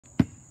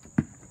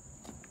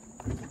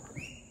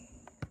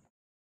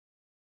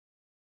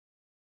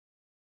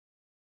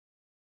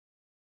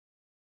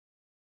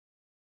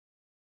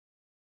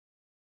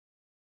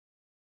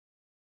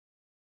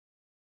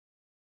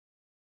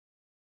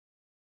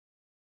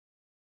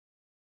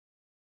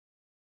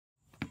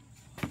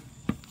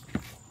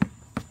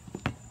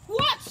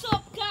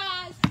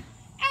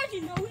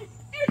you know it,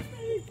 it's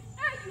me,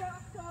 and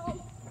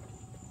Rocco.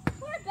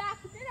 We're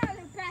back with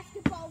another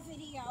basketball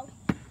video.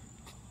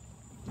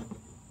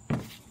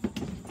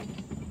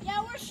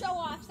 Yeah, we're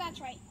show-offs, that's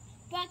right.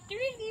 But the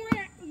reason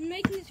we're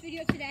making this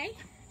video today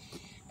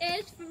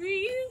is for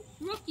you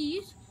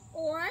rookies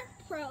or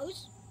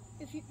pros.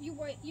 If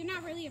you're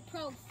not really a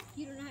pro,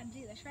 you don't know how to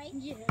do this, right?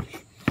 Yeah.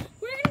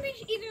 We're gonna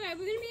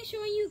be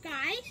showing you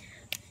guys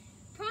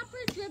proper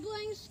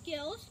dribbling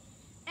skills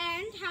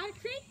and how to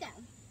create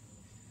them.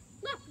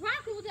 Look,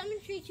 Rocco will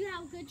demonstrate you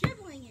how good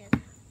dribbling is.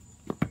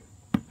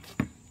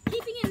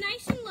 Keeping it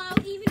nice and low,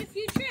 even a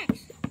few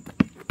tricks.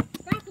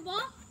 Rocco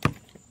ball.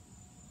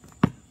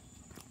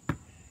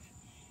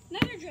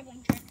 Another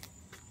dribbling trick.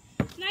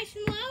 Nice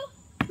and low,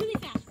 really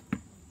fast.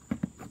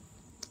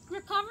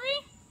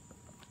 Recovery.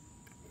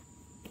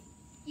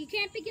 You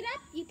can't pick it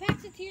up, you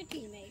pass it to your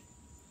teammate.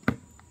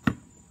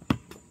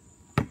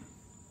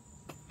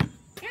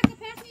 Rocco,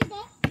 pass me the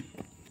ball.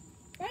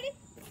 Ready?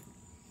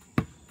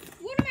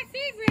 One of my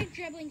favorite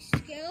dribbling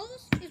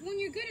skills is when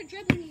you're good at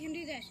dribbling, you can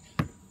do this.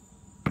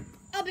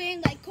 I'll be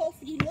in like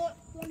coffee, look.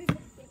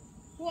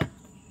 What?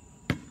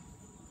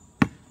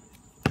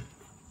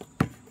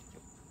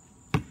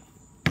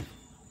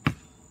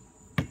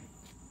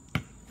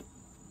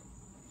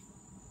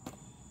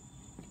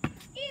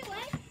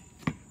 Anyway,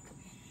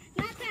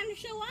 not time to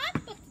show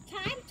up, but the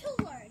time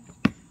to learn.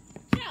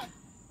 So,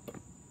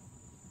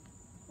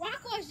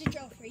 Rocco has the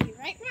drill for you,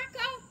 right,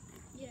 Rocco?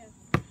 Yeah.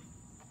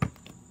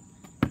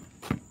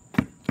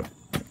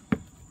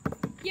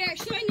 Yeah,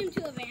 showing him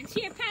to advance.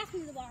 Here, pass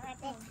me the ball,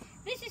 Rocco.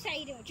 This is how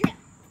you do a drill.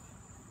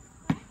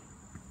 Right.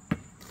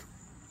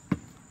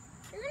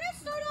 You're going to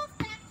start off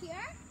back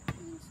here.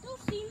 You can still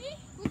see me,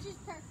 which is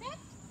perfect.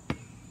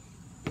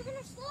 You're going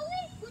to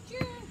slowly put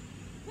your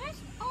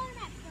best arm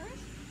at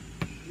first.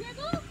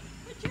 Dribble,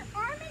 put your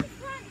arm in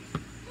front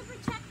to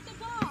protect the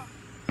ball.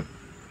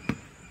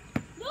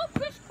 No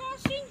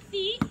crisscrossing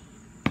feet.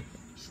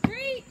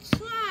 Straight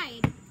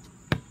slide.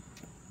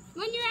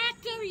 When you're at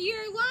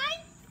your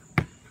line,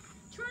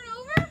 turn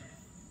over.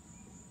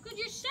 Good,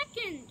 your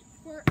second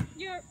for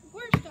your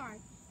worst arm.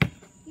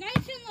 Nice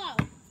and low.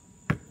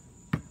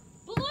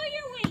 Below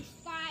your waist,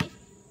 guys.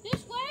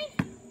 This way,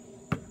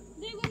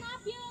 they will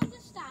not be able to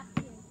stop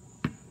you.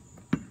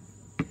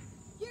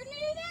 You're going to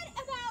do that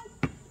about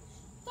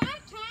 5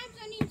 times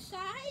on each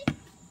side.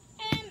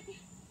 And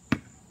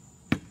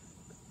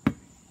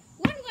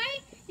one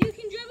way you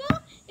can dribble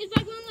is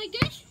by going like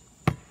this.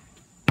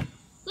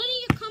 Letting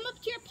you come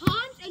up to your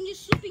palms and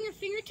just slipping your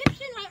fingertips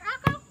in, right,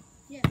 Rocco?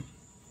 Yeah.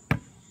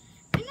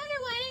 Another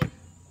way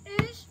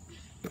is,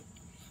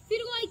 if you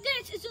go like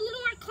this, it's a little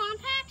more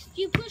compact.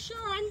 You push your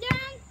arm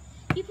down,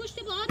 you push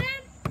the ball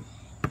down,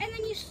 and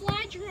then you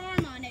slide your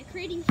arm on it,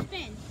 creating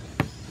spin.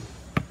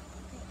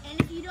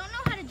 And if you don't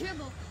know how to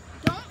dribble,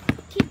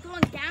 don't keep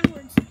going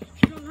downwards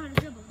if you don't know how to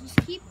dribble.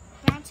 Just keep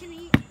bouncing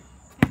it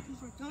back and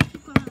forth.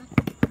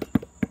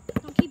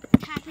 Don't keep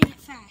tapping it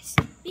fast.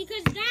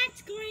 Because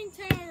that's going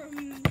to,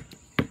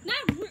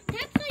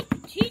 that's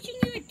like teaching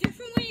you a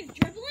different way of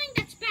dribbling.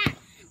 That's bad.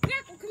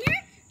 Rocco, come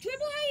here.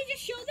 Dribble how you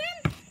just showed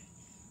them.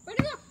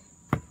 Ready, go.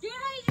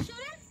 Dribble how you just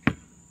showed them.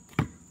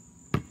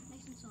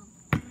 Nice and slow.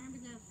 Remember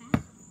that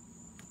fast?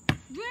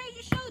 Dribble how you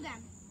just showed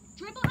them.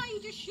 Dribble how you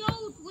just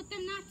showed what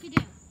them not to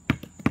do.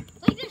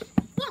 Like this.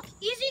 Look,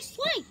 easy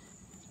swipe.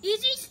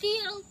 Easy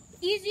steal.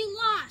 Easy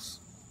loss.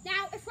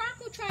 Now, if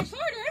Rocco tries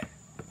harder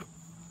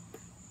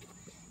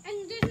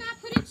and does not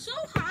put it so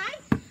high,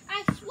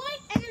 I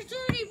swipe and there's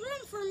already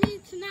room for me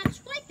to not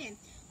swipe him.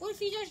 Well, if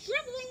he does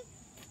dribbling,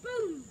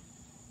 boom,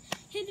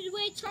 hit it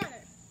way it's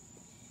harder.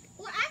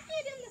 Well, after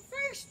you do the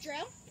first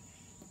drill,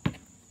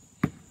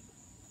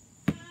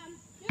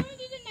 you're going to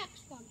do the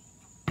next one.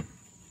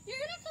 You're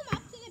going to come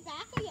up to the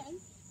back again.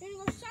 You're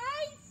going to go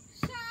side,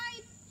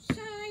 side,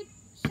 side,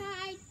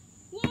 side.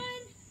 1,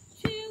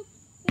 2,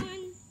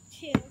 1,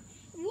 2.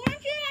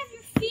 Once you have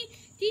your feet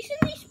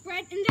decently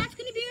spread, and that's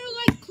going to be your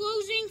like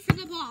closing for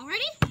the ball.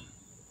 Ready?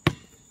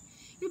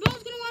 Your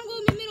ball's going to want to go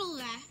in the middle of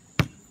that.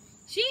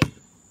 See?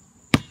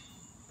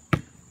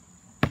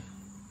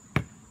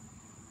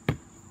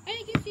 And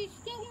you can see it's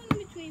still going in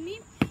between me.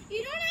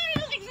 You don't have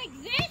your legs like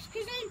this,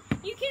 because then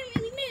you can't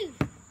really move.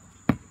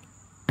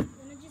 I'm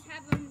going to just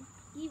have them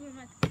even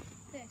like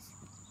this.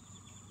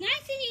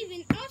 Nice and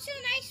even. Also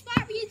a nice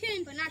spot where you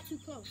can, but not too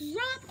close.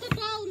 Drop the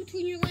ball in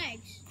between your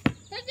legs.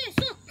 Like this.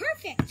 Look,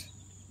 perfect.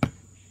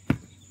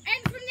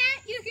 And from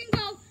that, you can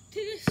go to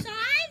the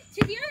side,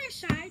 to the other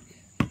side,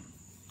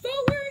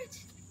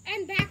 forwards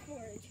and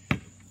backwards.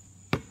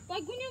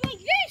 Like when you're like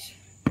this,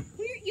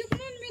 you can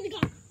only really go.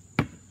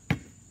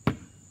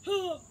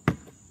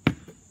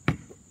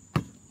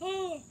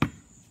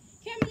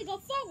 Can't really go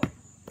forward.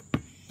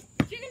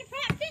 So you're going to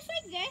practice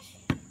like this.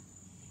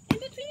 In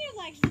between your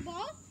legs, the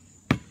ball,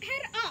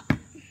 head up.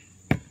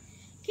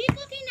 Keep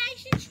looking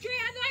nice and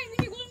straight. Otherwise,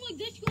 when you're going like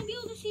this, you won't be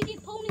able to see the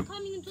opponent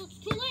coming until it's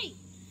too late.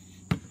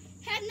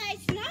 Head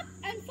nice and up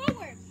and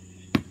forward.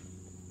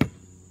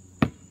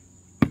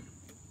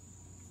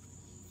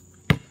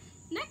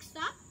 Next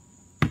up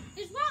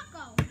is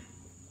Rocco.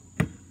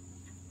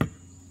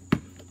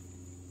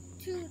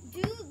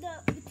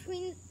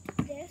 between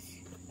this,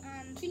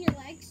 between your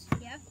legs.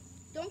 yeah.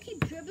 Don't keep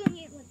dribbling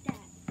it like that.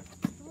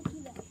 Don't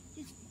do that.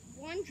 Just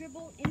one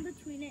dribble in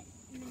between it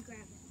and then grab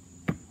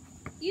it.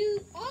 You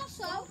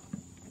also,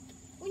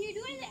 when you're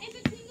doing the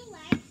in between the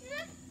legs,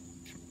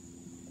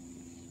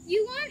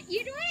 you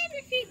don't have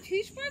your feet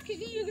too spread because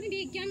then you're going to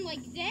be again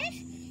like this.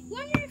 You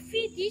want your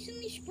feet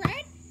decently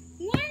spread.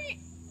 One,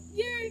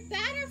 your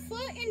batter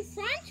foot in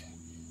front,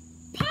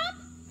 pop,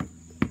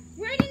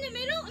 right in the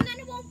middle, and then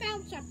it won't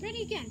bounce up.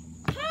 Ready again.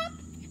 Pop,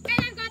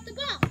 and I've got the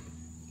ball.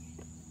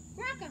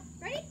 Rocco,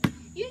 ready?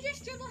 You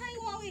just dribble how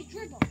you always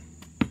dribble.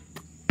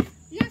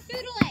 Now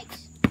through the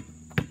legs.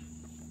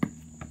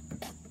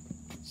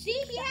 See,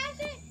 he has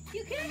it.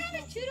 You can have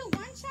it two to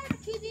one side or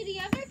two to the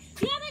other.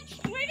 You have it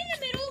right in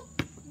the middle,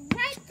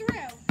 right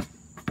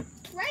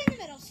through. Right in the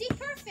middle. See,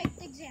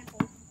 perfect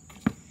example.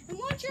 And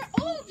once you're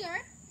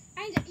older,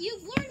 and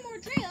you've learned more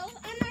drills,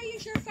 I'm not even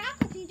sure if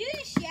Rocco can do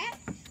this yet,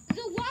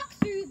 the walk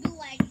through the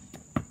leg.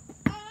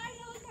 I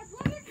know my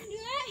brother can do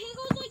that. He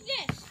goes like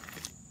this.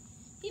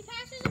 He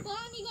passes the ball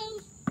and he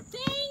goes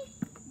bang,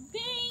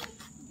 bang,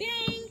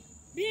 bang,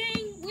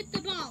 bang with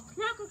the ball.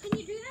 Rocco, can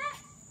you do that?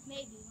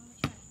 Maybe. Let me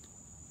try.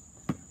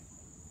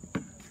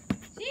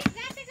 See,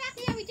 that's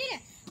exactly how we did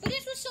it. But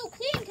this was so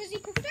clean because he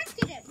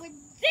perfected it with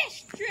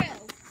this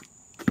drill.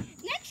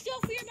 Next drill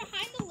for your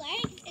behind the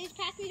leg is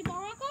pass me the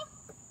ball, Rocco.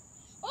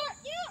 Or,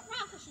 you know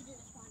what, Rocco should do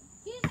this one.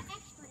 He's an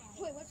expert at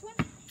it. Wait, which one?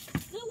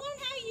 The one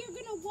how you're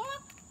going to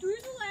walk through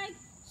the leg,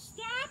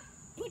 stop,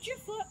 put your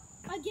foot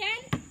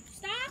again,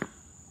 stop.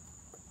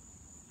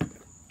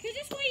 Because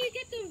this way you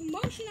get the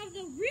motion of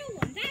the real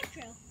one, that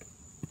drill.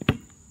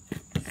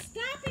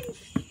 Stop and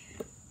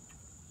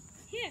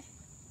here.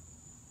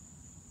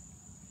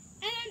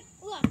 And then,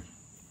 look.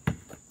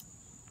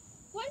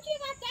 Once you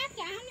got that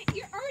down,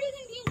 you're already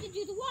going to be able to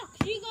do the walk.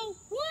 So you go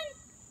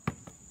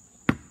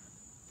 1,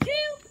 2,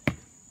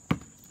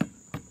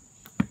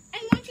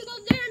 and once you go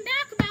there and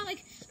back about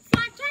like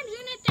 5 times, you're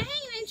going to have to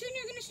hang it, and soon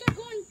you're going to start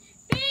going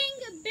bang,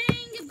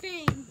 bang,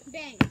 bang,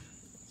 bang.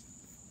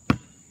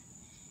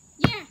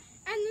 Yeah,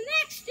 and the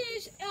next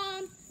is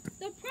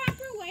the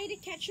proper way to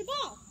catch a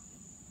ball.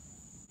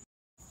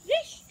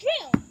 This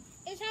drill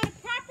is how to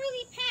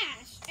properly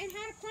pass and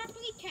how to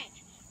properly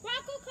catch.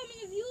 Rocco, come in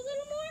the view a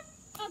little more.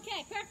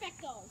 Okay,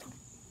 perfecto.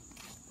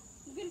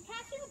 We're going to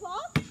pass you the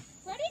ball.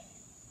 Ready?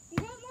 You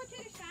go more to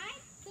the side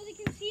so they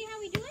can see how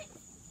we do it.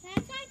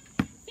 That side.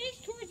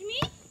 Face towards me.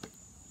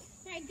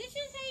 Right, this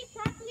is how you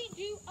properly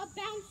do a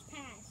bounce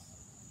pass.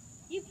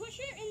 You push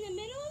it in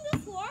the middle of the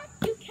floor.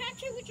 You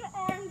catch it with your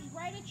arms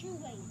right at your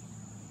waist.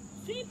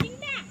 Sweeping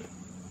back.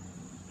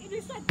 You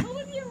just like pull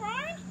with your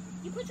arms.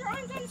 You put your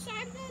arms on the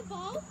side of the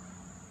ball.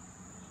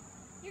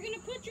 You're going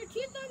to put your 2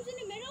 thumbs in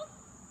the middle.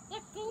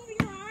 Let go of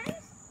your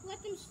arms. Let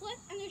them slip,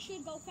 and they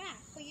should go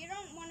fast. But you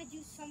don't want to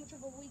do so much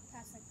of a weak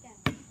pass like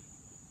that.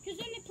 Because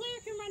then the player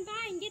can run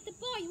by and get the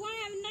ball. You want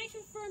to have it nice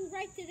and firm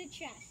right to the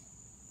chest.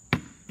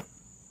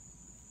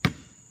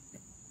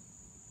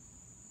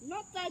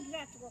 Not like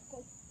that,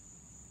 Rocco.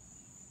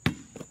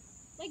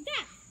 Like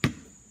that.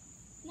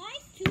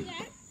 Nice to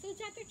them, so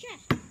it's at their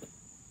chest.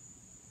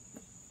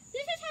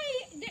 This is how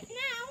you,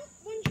 now,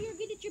 when you're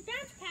good at your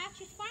bounce pass,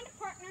 just find a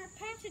partner,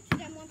 pass it to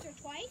them once or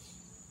twice.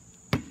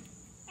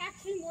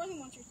 Actually, more than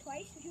once or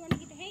twice, if you want to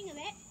get the hang of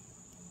it.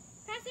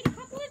 Pass it a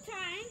couple of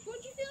times.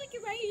 Once you feel like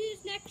you're ready to do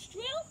this next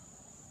drill,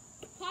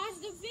 pause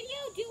the video,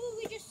 do what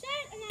we just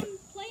said, and then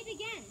play it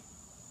again.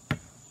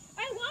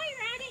 Alright, while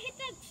you're at it, hit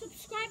that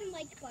subscribe and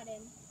like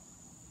button.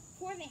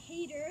 For the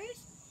haters,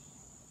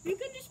 you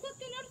can just click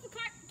the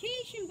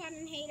notification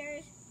button,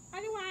 haters.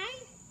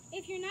 Otherwise,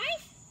 if you're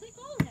nice, click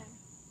all of them.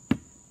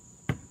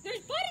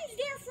 There's buttons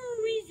there for a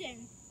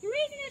reason. The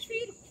reason is for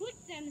you to click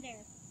them there.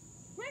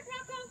 Right,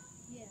 Rocco?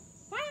 Yeah.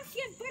 Why else do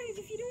you have buttons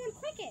if you don't want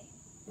to click it?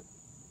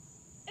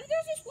 If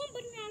there's just one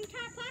button on the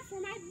entire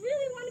platform, I'd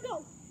really want to go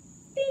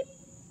beep.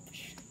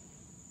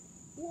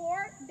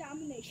 War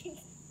domination.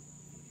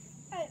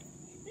 Alright,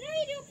 now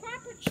you do a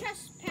proper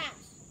chest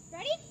pass.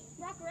 Ready?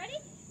 Rocco, ready?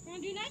 We're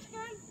going to do nice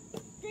burn.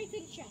 Straight to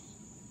the chest.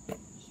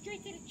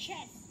 Straight to the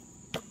chest.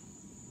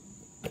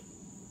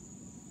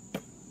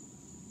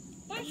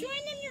 By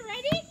showing them you're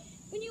ready,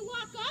 when you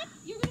walk up,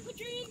 you're going to put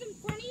your hands in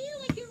front of you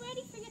like you're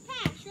ready for the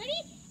pass.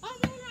 Ready? Oh,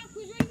 no,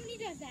 Rocco's ready when he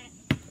does that.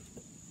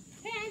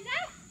 Hands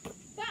up.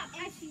 Bob,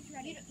 as he's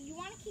ready. You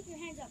want to keep your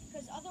hands up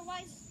because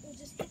otherwise you'll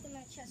just hit them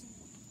in the chest.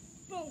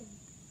 Boom.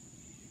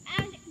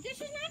 And this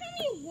is not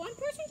only one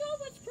person's goal,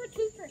 but it's for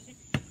 2 person.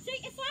 So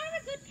if I have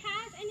a good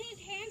pass and his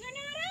hands are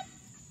not up,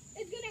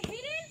 it's going to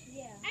hit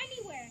him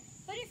anywhere.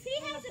 But if he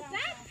has a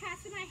bad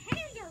pass and my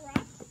hands are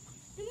up,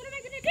 then what am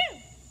I going to do?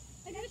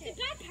 Like with the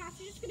bad pass,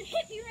 it's just going to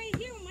hit me right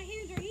here when my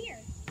hands are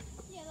here.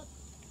 Yeah, look.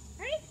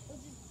 Ready? We'll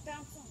just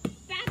bounce on.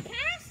 Bad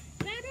pass,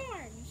 bad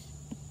arms.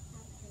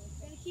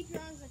 Then keep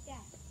your arms like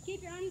that.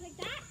 Keep your arms like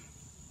that.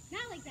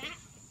 Not like that.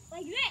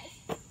 Like this.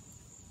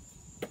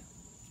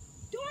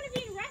 Don't want to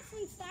be in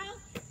wrestling style.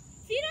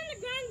 Feet on the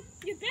ground,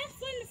 your best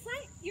foot in the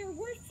front, your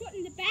worst foot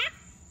in the back.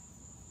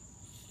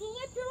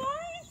 Slip your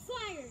arms,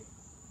 fired.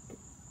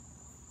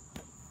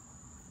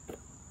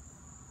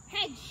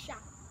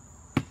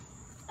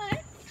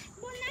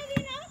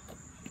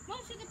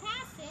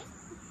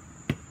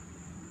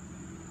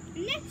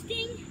 next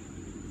thing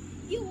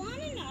you want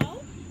to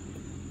know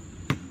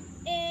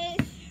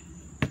is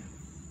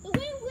the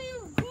way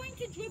we're going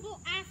to dribble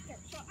after.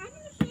 So I'm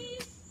going to show you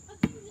a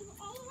thing of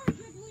all of our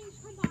dribblings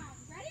combined.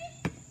 Ready?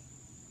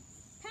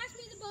 Pass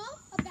me the ball,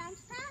 a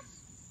bounce pass.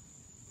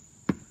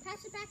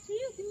 Pass it back to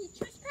you. Give me a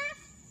twist pass.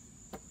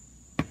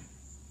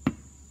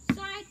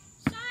 Side,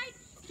 side.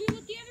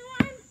 Dribble the other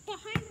arm,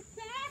 behind the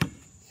back,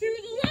 through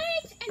the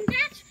legs, and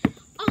that's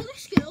all the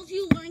skills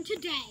you learned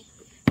today.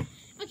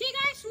 Okay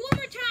guys, one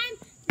more time,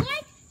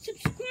 like,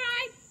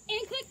 subscribe,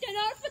 and click the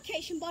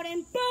notification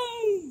button.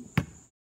 Boom!